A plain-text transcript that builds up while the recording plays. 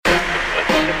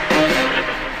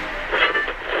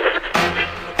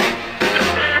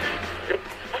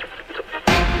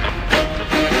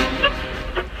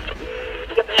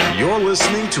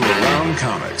listening to Around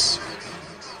Comics.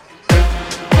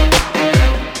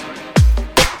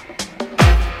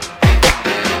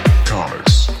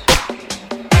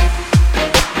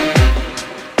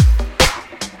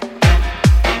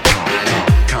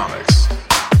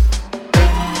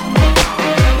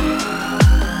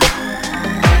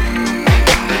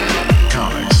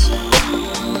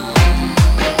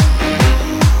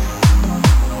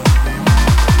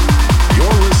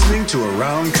 To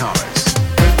Around Comics.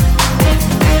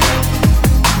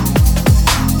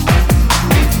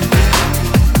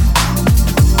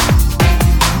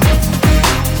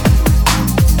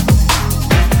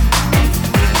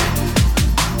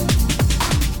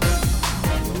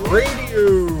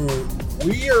 Radio.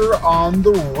 We are on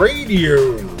the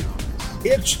radio.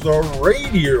 It's the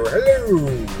radio.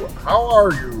 Hello. How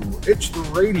are you? It's the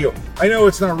radio. I know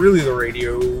it's not really the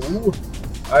radio.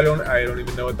 I don't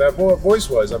even know what that voice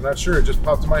was. I'm not sure. It just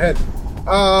popped in my head.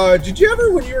 Did you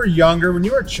ever, when you were younger, when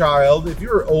you were a child, if you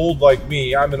were old like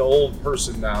me, I'm an old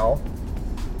person now.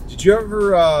 Did you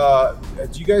ever,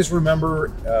 do you guys remember,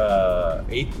 not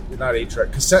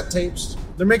 8-track, cassette tapes?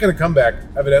 They're making a comeback,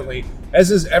 evidently, as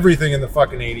is everything in the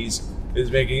fucking 80s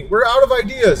we're out of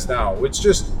ideas now. It's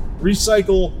just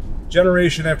recycle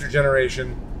generation after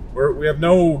generation. We have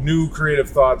no new creative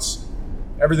thoughts.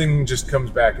 Everything just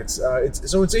comes back. It's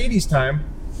 80s time.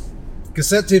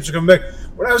 Cassette tapes are coming back.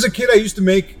 When I was a kid, I used to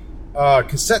make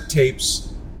cassette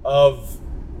tapes of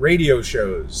radio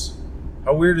shows.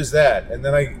 How weird is that? And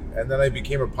then I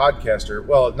became a podcaster.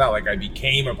 Well, not like I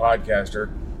became a podcaster.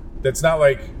 That's not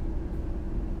like,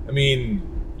 I mean,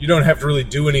 you don't have to really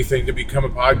do anything to become a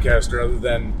podcaster other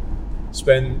than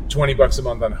spend $20 a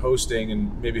month on hosting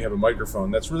and maybe have a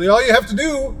microphone. That's really all you have to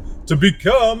do to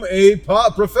become a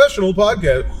professional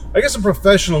podcast. I guess a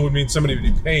professional would mean somebody would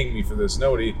be paying me for this.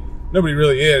 Nobody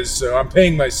really is, so I'm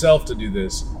paying myself to do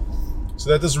this. So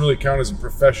that doesn't really count as a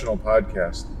professional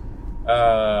podcast.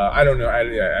 I don't know.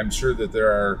 I'm sure that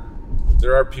there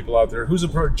are people out there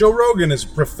Joe Rogan is a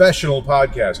professional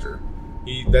podcaster.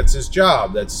 That's his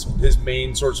job. That's his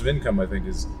main source of income, I think,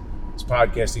 is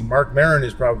podcasting. Mark Maron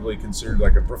is probably considered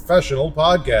like a professional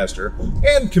podcaster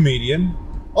and comedian.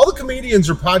 All the comedians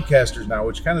are podcasters now,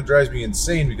 which kind of drives me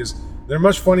insane because they're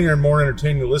much funnier and more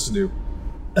entertaining to listen to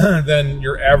than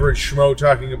your average schmo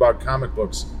talking about comic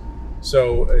books.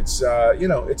 So it's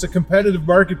it's a competitive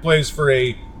marketplace for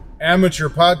a amateur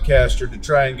podcaster to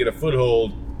try and get a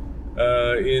foothold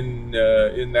in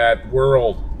that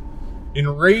world. In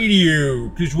radio,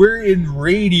 because we're in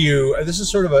radio. This is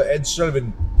sort of a Ed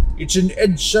Sullivan. It's an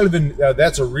Ed Sullivan.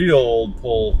 That's a real old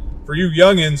pull for you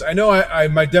youngins. I know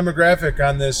my demographic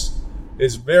on this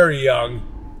is very young.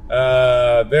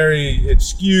 It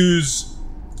skews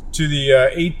to the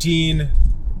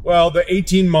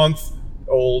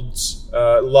 18-month-olds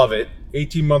love it.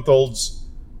 18-month-olds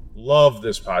love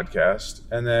this podcast.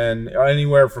 And then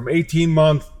anywhere from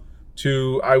 18-month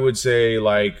to, I would say,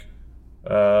 like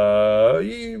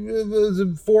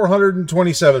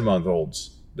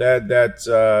 427-month-olds. That's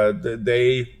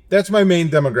my main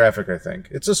demographic, I think.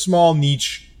 It's a small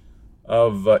niche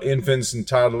of infants and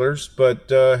toddlers, but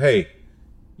hey,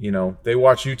 they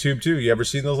watch YouTube too. You ever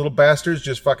seen those little bastards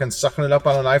just fucking sucking it up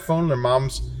on an iPhone in their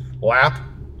mom's lap?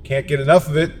 Can't get enough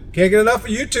of it. Can't get enough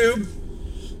of YouTube.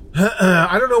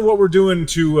 I don't know what we're doing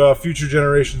to future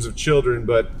generations of children,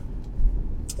 but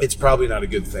it's probably not a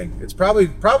good thing. It's probably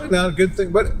not a good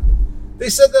thing, but they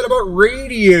said that about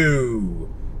radio.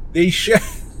 I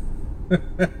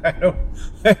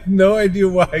have no idea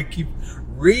why I keep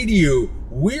radio.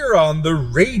 We're on the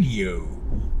radio.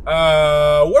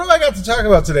 What have I got to talk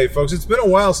about today, folks? It's been a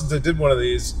while since I did one of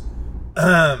these.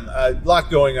 A lot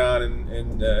going on,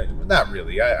 and not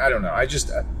really. I don't know. I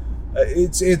just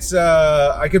it's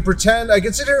I can pretend. I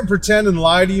can sit here and pretend and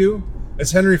lie to you,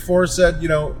 as Henry Ford said.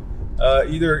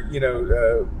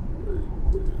 Either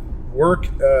work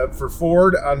for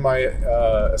Ford on my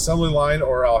assembly line,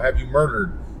 or I'll have you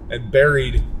murdered and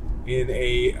buried in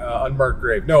a unmarked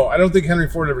grave. No, I don't think Henry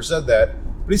Ford ever said that,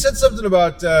 but he said something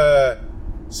about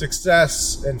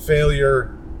success and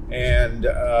failure, and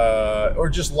or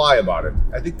just lie about it.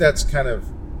 I think that's kind of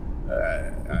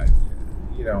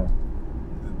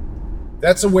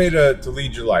that's a way to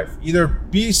lead your life. Either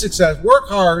be successful, work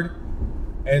hard,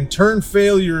 and turn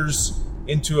failures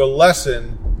into a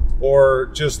lesson, or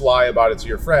just lie about it to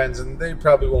your friends, and they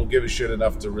probably won't give a shit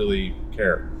enough to really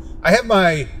care. I have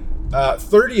my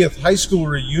 30th high school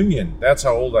reunion. That's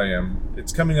how old I am.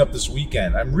 It's coming up this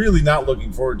weekend. I'm really not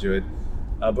looking forward to it,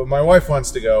 but my wife wants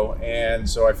to go, and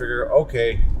so I figure,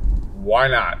 okay, why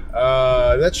not?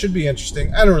 That should be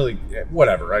interesting. I don't really,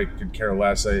 whatever. I could care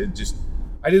less.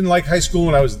 I didn't like high school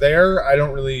when I was there. I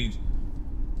don't really,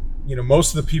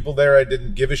 most of the people there I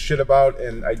didn't give a shit about,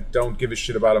 and I don't give a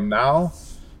shit about them now.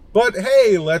 But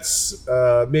hey, let's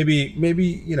maybe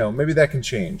that can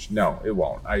change. No, it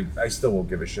won't. I still won't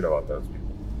give a shit about those people.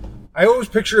 I always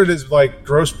picture it as like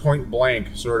Grosse Point Blank,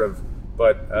 sort of,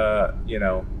 but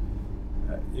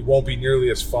it won't be nearly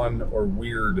as fun or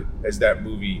weird as that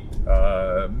movie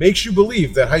makes you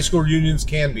believe that high school reunions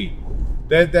can be.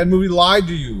 That movie lied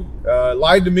to you,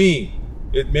 lied to me.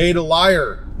 It made a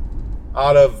liar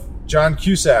out of John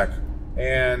Cusack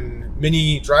and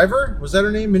Minnie Driver. Was that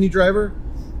her name? Minnie Driver?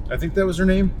 I think that was her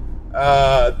name.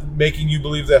 Making you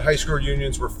believe that high school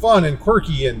reunions were fun and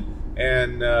quirky, and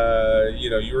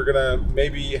you were gonna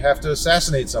maybe have to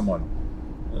assassinate someone.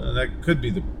 That could be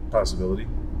the possibility.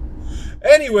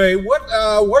 Anyway, what do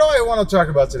I want to talk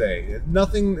about today? It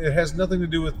has nothing to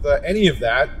do with any of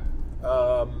that.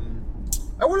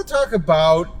 I want to talk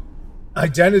about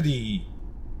identity.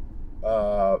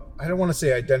 I don't want to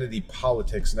say identity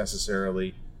politics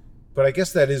necessarily, but I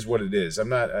guess that is what it is. I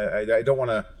don't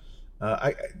want to.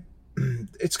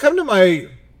 It's come to my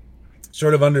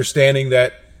sort of understanding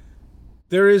that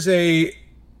there is a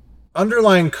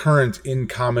underlying current in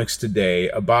comics today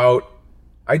about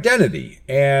identity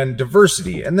and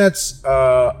diversity, and that's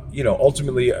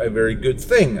ultimately a very good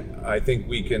thing. I think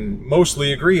we can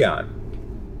mostly agree on.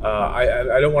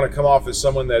 I don't want to come off as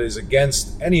someone that is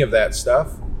against any of that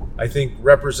stuff. I think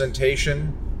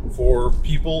representation for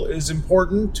people is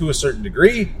important to a certain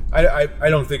degree. I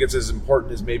don't think it's as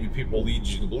important as maybe people lead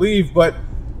you to believe, but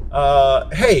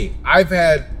hey, I've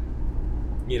had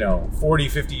 40,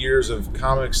 50 years of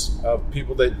comics of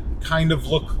people that kind of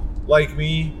look like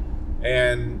me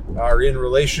and are in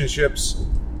relationships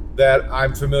that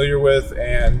I'm familiar with,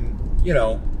 and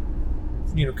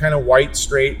kind of white,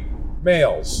 straight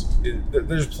males.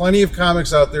 There's plenty of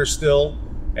comics out there still,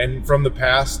 and from the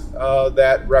past,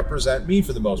 that represent me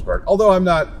for the most part. Although I'm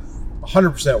not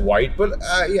 100% white, but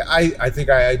I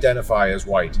think I identify as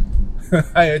white.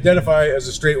 I identify as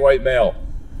a straight white male.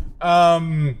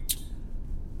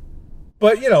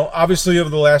 But, obviously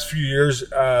over the last few years,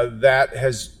 that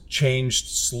has changed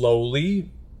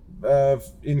slowly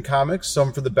in comics,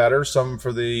 some for the better, some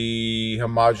for the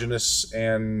homogenous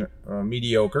and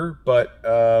mediocre. But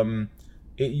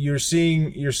you're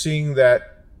seeing that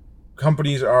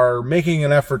companies are making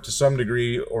an effort to some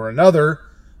degree or another,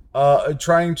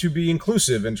 trying to be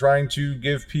inclusive and trying to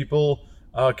give people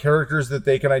characters that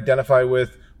they can identify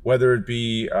with, whether it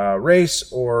be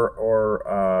race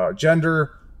or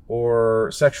gender or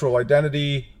sexual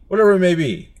identity, whatever it may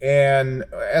be. And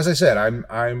as I said,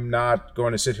 I'm not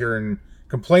going to sit here and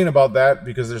complain about that,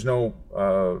 because there's no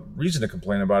reason to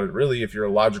complain about it, really, if you're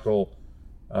a logical,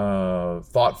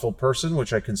 thoughtful person,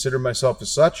 which I consider myself as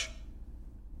such.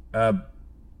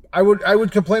 I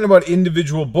would complain about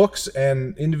individual books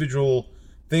and individual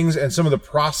things and some of the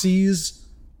processes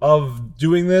of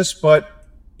doing this, but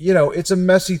it's a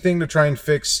messy thing to try and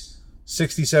fix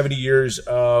 60, 70 years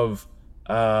of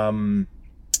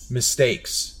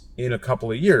mistakes in a couple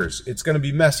of years. It's going to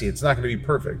be messy. It's not going to be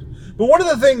perfect. But one of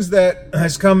the things that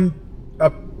has come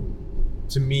up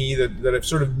to me that I've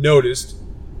sort of noticed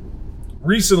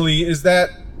recently is that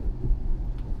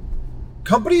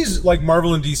companies like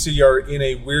Marvel and DC are in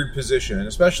a weird position, and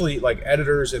especially like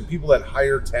editors and people that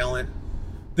hire talent.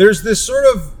 There's this sort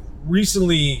of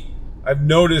recently, I've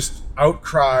noticed,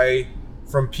 outcry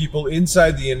from people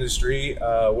inside the industry,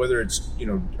 whether it's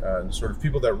sort of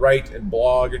people that write and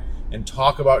blog and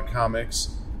talk about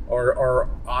comics, or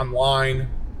online,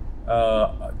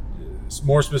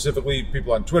 more specifically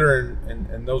people on Twitter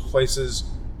and those places,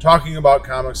 talking about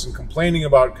comics and complaining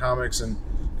about comics and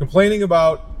complaining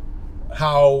about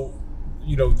how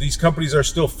these companies are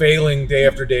still failing day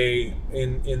after day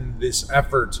in this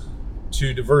effort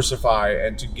to diversify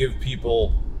and to give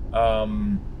people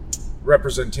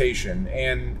representation,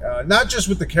 and not just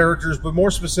with the characters, but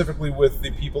more specifically with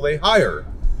the people they hire.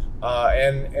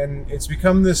 And it's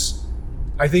become this,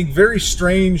 I think, very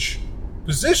strange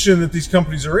position that these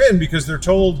companies are in, because they're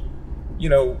told,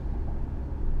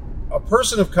 a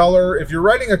person of color, if you're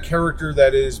writing a character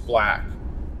that is black,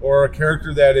 or a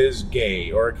character that is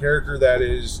gay, or a character that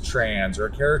is trans, or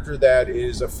a character that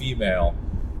is a female,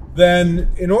 then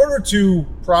in order to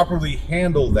properly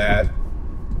handle that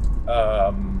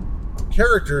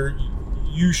character,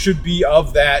 you should be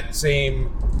of that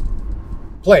same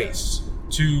place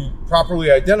to properly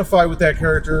identify with that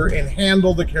character and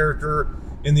handle the character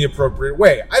in the appropriate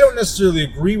way. I don't necessarily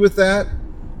agree with that.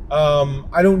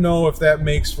 I don't know if that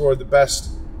makes for the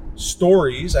best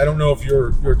stories. I don't know if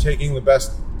you're taking the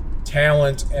best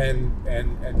talent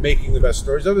and making the best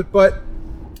stories of it, but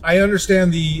I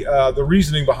understand the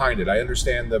reasoning behind it. I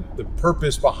understand the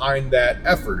purpose behind that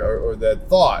effort or that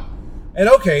thought. And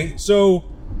okay, so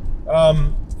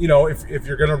if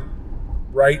you're gonna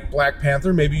write Black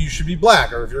Panther, maybe you should be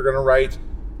black, or if you're gonna write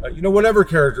whatever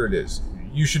character it is,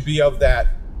 you should be of that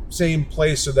same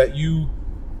place so that you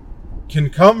can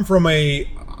come from a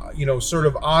sort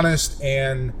of honest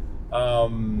and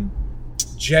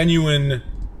genuine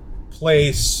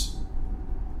place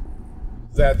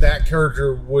that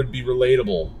character would be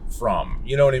relatable from.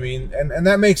 You know what I mean? And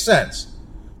that makes sense.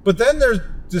 But then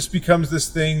this becomes this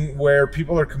thing where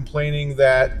people are complaining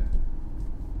that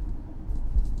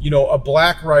a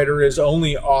black writer is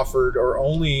only offered or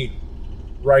only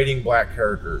writing black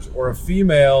characters, or a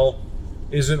female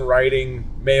isn't writing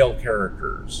male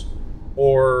characters,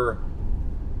 or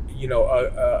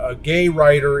a gay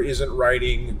writer isn't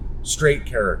writing straight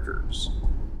characters.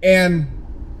 And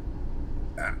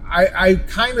I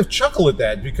kind of chuckle at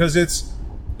that, because it's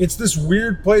this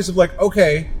weird place of like,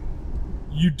 okay,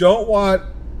 you don't want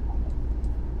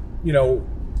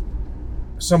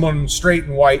someone straight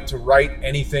and white to write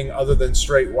anything other than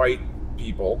straight white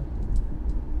people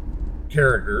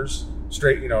characters,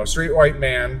 straight white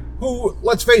man who,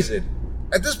 let's face it,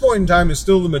 at this point in time is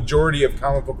still the majority of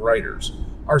comic book writers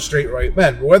are straight white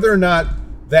men. Whether or not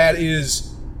that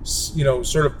is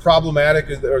sort of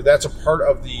problematic, or that's a part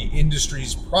of the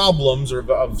industry's problems, or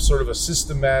of sort of a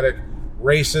systematic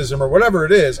racism or whatever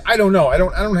it is, I don't know. I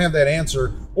don't have that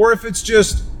answer. Or if it's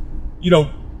just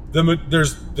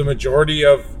there's the majority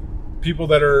of people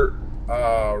that are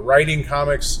writing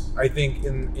comics, I think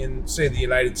in say the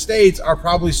United States, are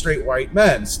probably straight white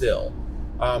men still.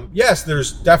 Yes,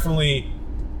 there's definitely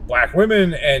black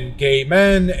women and gay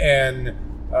men and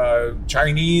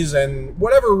Chinese and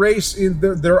whatever race.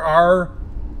 There are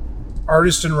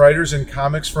artists and writers in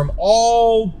comics from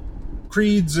all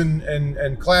creeds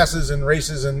and classes and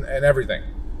races and everything.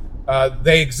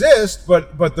 They exist,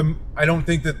 but I don't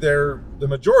think that they're the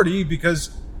majority,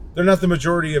 because they're not the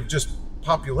majority of just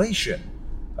population.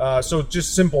 So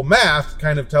just simple math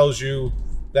kind of tells you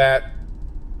that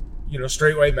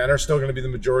straight white men are still going to be the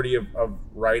majority of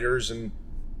writers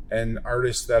and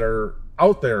artists that are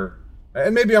out there.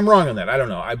 And maybe I'm wrong on that. I don't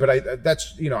know.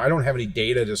 That's I don't have any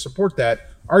data to support that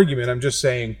argument. I'm just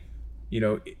saying,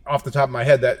 off the top of my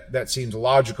head, that seems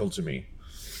logical to me.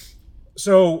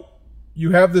 So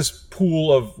you have this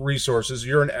pool of resources.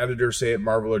 You're an editor, say at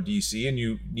Marvel or DC, and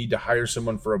you need to hire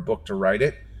someone for a book to write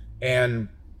it. And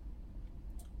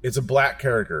it's a black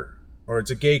character, or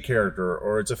it's a gay character,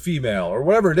 or it's a female, or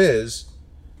whatever it is.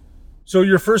 So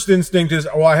your first instinct is,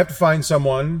 I have to find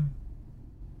someone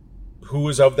who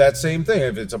is of that same thing.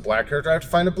 If it's a black character, I have to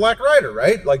find a black writer,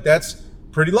 right? Like, that's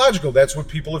pretty logical. That's what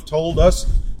people have told us.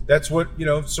 That's what,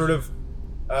 sort of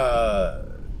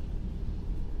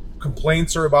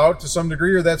complaints are about to some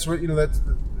degree, or that's what,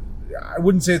 I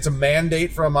wouldn't say it's a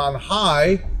mandate from on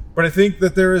high, but I think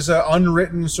that there is an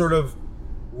unwritten sort of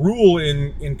rule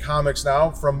in comics now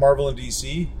from Marvel and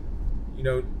DC.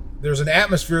 There's an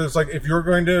atmosphere that's like, if you're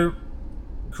going to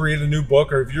create a new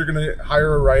book, or if you're going to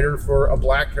hire a writer for a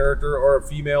black character or a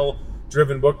female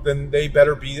driven book, then they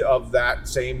better be of that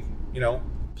same,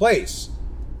 place.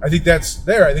 I think that's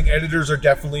there. I think editors are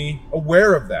definitely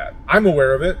aware of that. I'm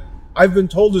aware of it. I've been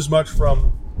told as much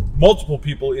from multiple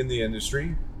people in the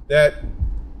industry that,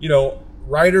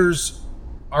 writers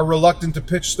are reluctant to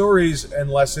pitch stories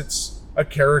unless it's a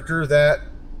character that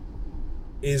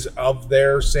is of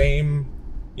their same,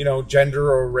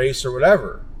 gender or race or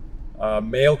whatever.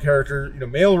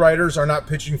 Male writers are not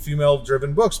pitching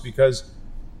female-driven books because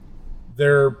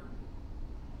they're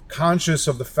conscious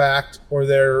of the fact, or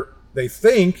they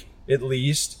think at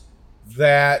least,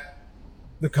 that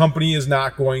the company is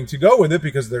not going to go with it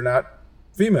because they're not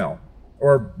female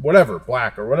or whatever,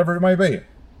 black or whatever it might be.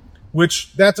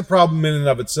 Which, that's a problem in and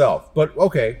of itself. But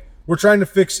okay, we're trying to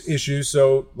fix issues,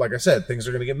 so like I said, things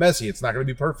are going to get messy. It's not going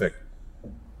to be perfect.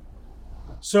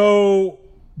 So,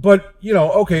 but,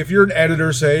 okay, if you're an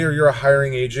editor, say, or you're a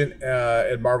hiring agent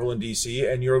at Marvel and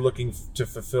DC, and you're looking to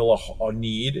fulfill a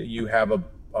need, you have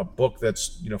a book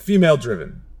that's,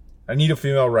 female-driven. I need a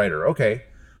female writer. Okay.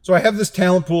 So I have this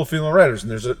talent pool of female writers,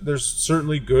 and there's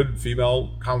certainly good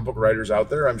female comic book writers out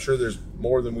there. I'm sure there's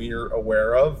more than we are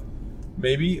aware of,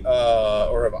 maybe,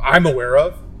 or I'm aware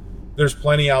of. There's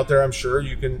plenty out there, I'm sure,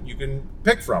 you can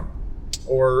pick from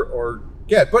or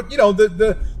get. But,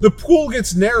 the pool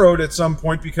gets narrowed at some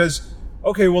point because,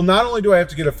 okay, well, not only do I have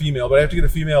to get a female, but I have to get a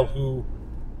female who,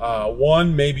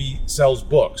 one, maybe sells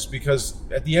books. Because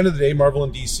at the end of the day, Marvel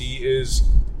and DC is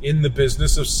in the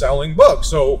business of selling books.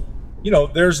 So,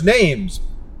 there's names.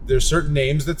 There's certain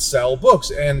names that sell books.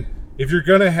 And if you're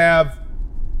going to have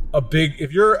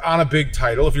if you're on a big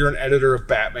title, if you're an editor of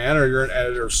Batman or you're an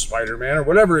editor of Spider-Man or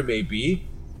whatever it may be,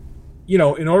 in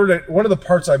order to, one of the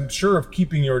parts I'm sure of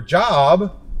keeping your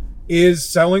job is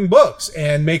selling books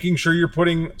and making sure you're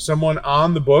putting someone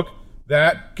on the book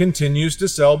that continues to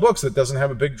sell books, that doesn't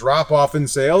have a big drop off in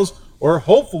sales or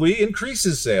hopefully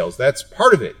increases sales. That's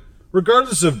part of it,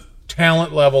 regardless of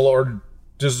talent level or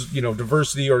just,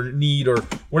 diversity or need or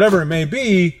whatever it may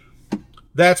be.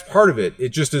 That's part of it. It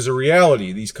just is a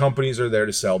reality. These companies are there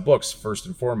to sell books first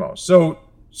and foremost. So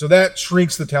that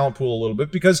shrinks the talent pool a little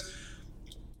bit because,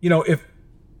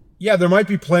 there might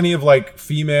be plenty of like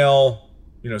female,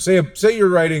 say you're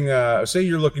writing, say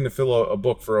you're looking to fill a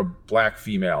book for a black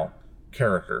female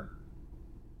character.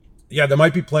 Yeah, there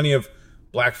might be plenty of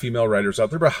black female writers out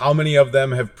there, but how many of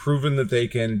them have proven that they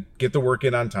can get the work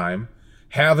in on time,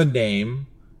 have a name,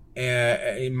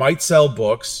 and might sell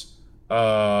books,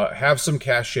 have some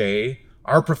cachet,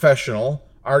 are professional,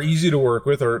 are easy to work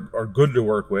with, or good to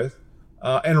work with,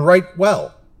 and write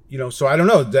well. So I don't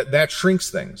know, that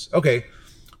shrinks things. Okay,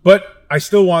 but I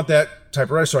still want that type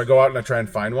of writer, so I go out and I try and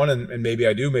find one, and maybe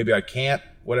I do, maybe I can't,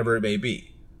 whatever it may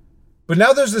be. But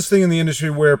now there's this thing in the industry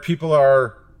where people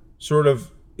are sort of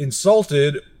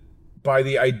insulted by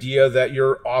the idea that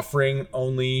you're offering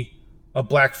only a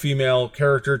black female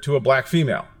character to a black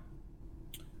female,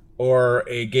 or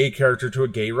a gay character to a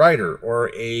gay writer, or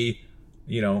an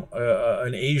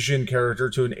Asian character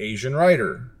to an Asian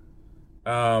writer.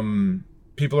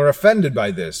 People are offended by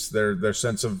this, their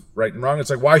sense of right and wrong. It's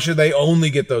like, why should they only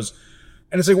get those?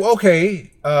 And it's like, well,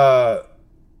 okay,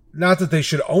 not that they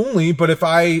should only, but if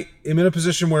I am in a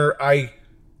position where I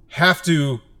have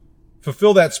to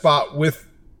fulfill that spot with,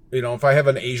 if I have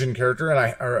an Asian character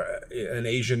or an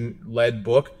Asian led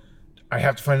book, I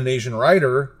have to find an Asian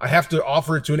writer. I have to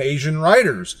offer it to an Asian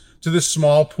writers, to this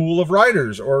small pool of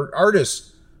writers or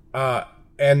artists.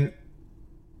 And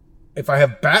if I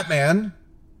have Batman,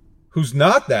 who's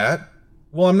not that,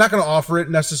 well, I'm not going to offer it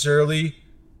necessarily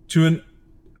to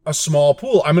a small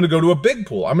pool. I'm going to go to a big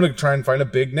pool. I'm going to try and find a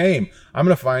big name. I'm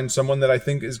going to find someone that I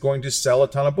think is going to sell a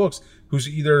ton of books, who's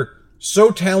either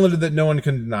so talented that no one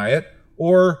can deny it,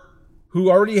 or who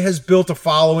already has built a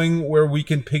following where we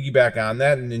can piggyback on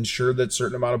that and ensure that a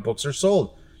certain amount of books are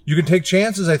sold. You can take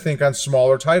chances, I think, on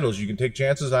smaller titles. You can take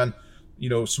chances on,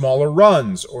 smaller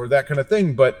runs or that kind of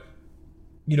thing. But,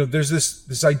 there's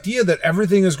this idea that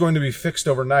everything is going to be fixed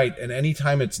overnight, and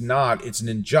anytime it's not, it's an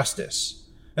injustice.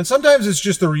 And sometimes it's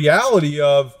just the reality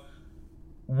of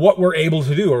what we're able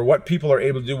to do, or what people are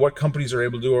able to do, what companies are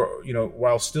able to do, or,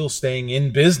 while still staying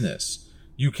in business.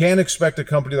 You can't expect a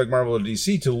company like Marvel or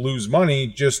DC to lose money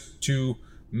just to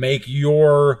make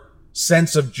your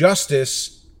sense of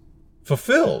justice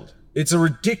fulfilled. It's a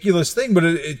ridiculous thing, but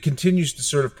it continues to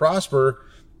sort of prosper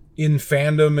in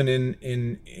fandom and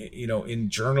in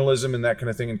journalism and that kind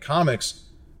of thing, in comics,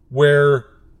 where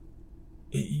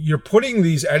you're putting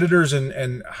these editors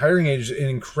and hiring agents in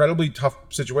incredibly tough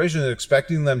situations and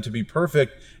expecting them to be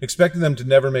perfect, expecting them to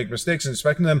never make mistakes, and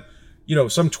expecting them,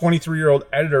 some 23-year-old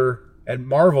editor at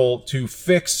Marvel to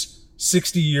fix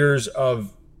 60 years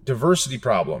of diversity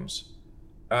problems.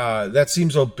 That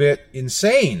seems a bit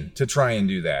insane to try and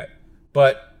do that,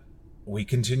 but we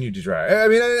continue to try. I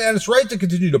mean, and it's right to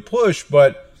continue to push,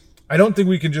 but I don't think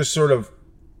we can just sort of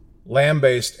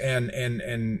lambaste and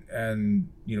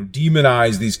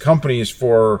demonize these companies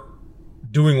for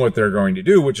doing what they're going to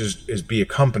do, which is be a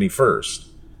company first.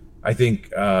 I think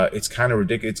it's kind of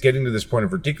ridiculous. It's getting to this point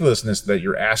of ridiculousness that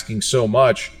you're asking so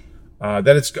much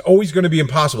that it's always going to be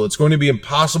impossible. It's going to be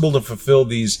impossible to fulfill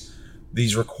these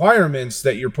requirements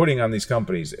that you're putting on these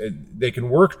companies. They can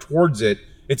work towards it.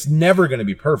 It's never going to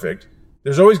be perfect.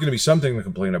 There's always going to be something to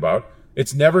complain about.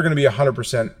 It's never going to be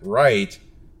 100% right.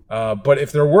 But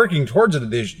if they're working towards it,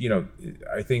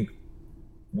 I think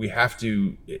we have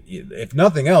to, if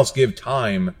nothing else, give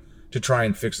time to try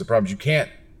and fix the problems. You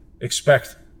can't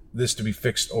expect this to be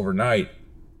fixed overnight.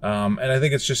 And I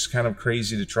think it's just kind of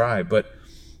crazy to try. But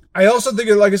I also think,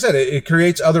 like I said, it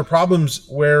creates other problems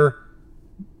where,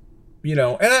 and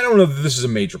I don't know that this is a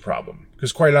major problem,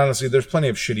 because quite honestly, there's plenty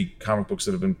of shitty comic books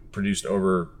that have been produced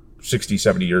over 60,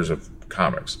 70 years of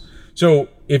comics. So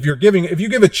if you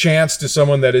give a chance to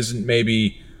someone that isn't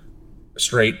maybe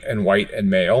straight and white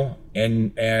and male,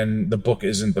 and the book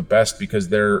isn't the best because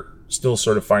they're still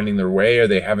sort of finding their way, or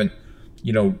they haven't,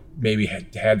 maybe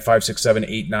had 5, 6, 7,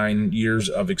 8, 9 years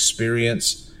of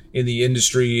experience in the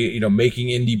industry, making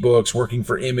indie books, working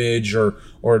for Image,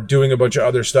 or doing a bunch of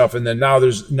other stuff, and then now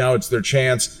it's their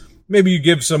chance. Maybe you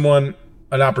give someone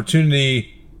an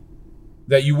opportunity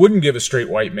that you wouldn't give a straight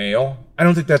white male. I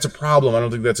don't think that's a problem. I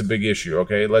don't think that's a big issue.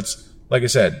 Okay, let's like I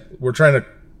said, we're trying to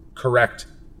correct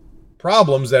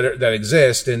problems that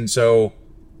exist, and so,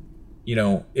 you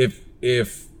know,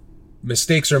 if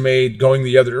mistakes are made going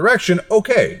the other direction,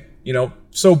 okay, you know,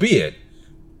 so be it.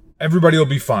 Everybody will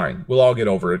be fine. We'll all get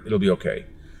over it. It'll be okay.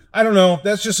 I don't know.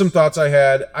 That's just some thoughts I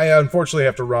had. I unfortunately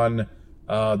have to run.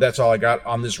 That's all I got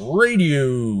on this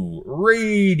radio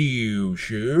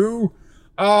show.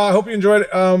 I hope you enjoyed it.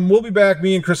 We'll be back.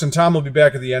 Me and Chris and Tom will be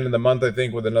back at the end of the month, I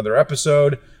think, with another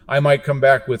episode. I might come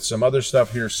back with some other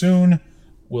stuff here soon.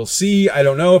 We'll see. I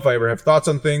don't know if I ever have thoughts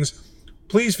on things.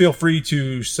 Please feel free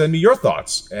to send me your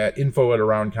thoughts at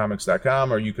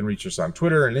info@aroundcomics.com, or you can reach us on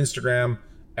Twitter and Instagram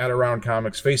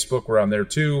 @aroundcomics. Facebook, we're on there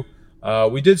too.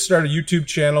 We did start a YouTube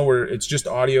channel where it's just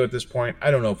audio at this point.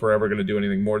 I don't know if we're ever going to do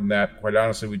anything more than that. Quite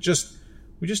honestly, we just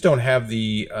don't have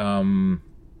the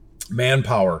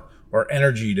manpower or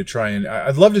energy to try and.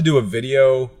 I'd love to do a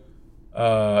video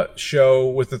show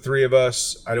with the three of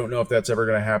us. I don't know if that's ever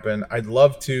going to happen. I'd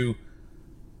love to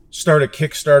start a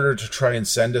Kickstarter to try and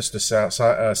send us to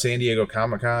San Diego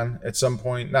Comic-Con at some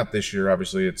point. Not this year,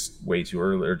 obviously. It's way too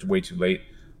early or way too late.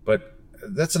 But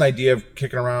that's an idea of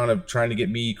kicking around, of trying to get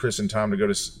me, Chris, and Tom to go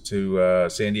to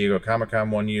San Diego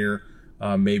Comic-Con one year,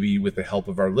 maybe with the help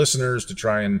of our listeners, to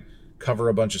try and cover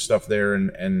a bunch of stuff there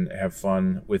and have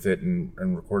fun with it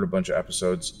and record a bunch of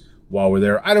episodes while we're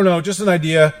there. I don't know, just an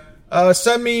idea.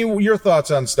 Send me your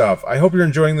thoughts on stuff. I hope you're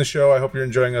enjoying the show. I hope you're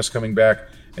enjoying us coming back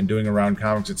and doing Around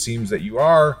Comics. It seems that you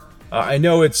are. I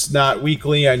know it's not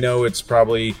weekly. I know it's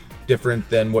probably different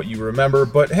than what you remember,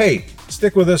 but hey,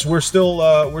 stick with us. We're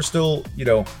still you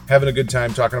know, having a good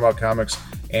time talking about comics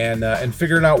and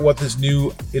figuring out what this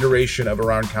new iteration of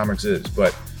Around Comics is.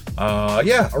 But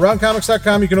yeah,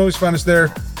 aroundcomics.com. You can always find us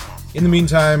there. In the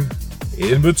meantime,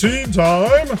 in between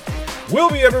time, we'll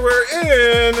be everywhere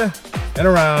in and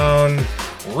around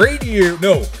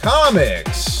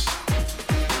comics.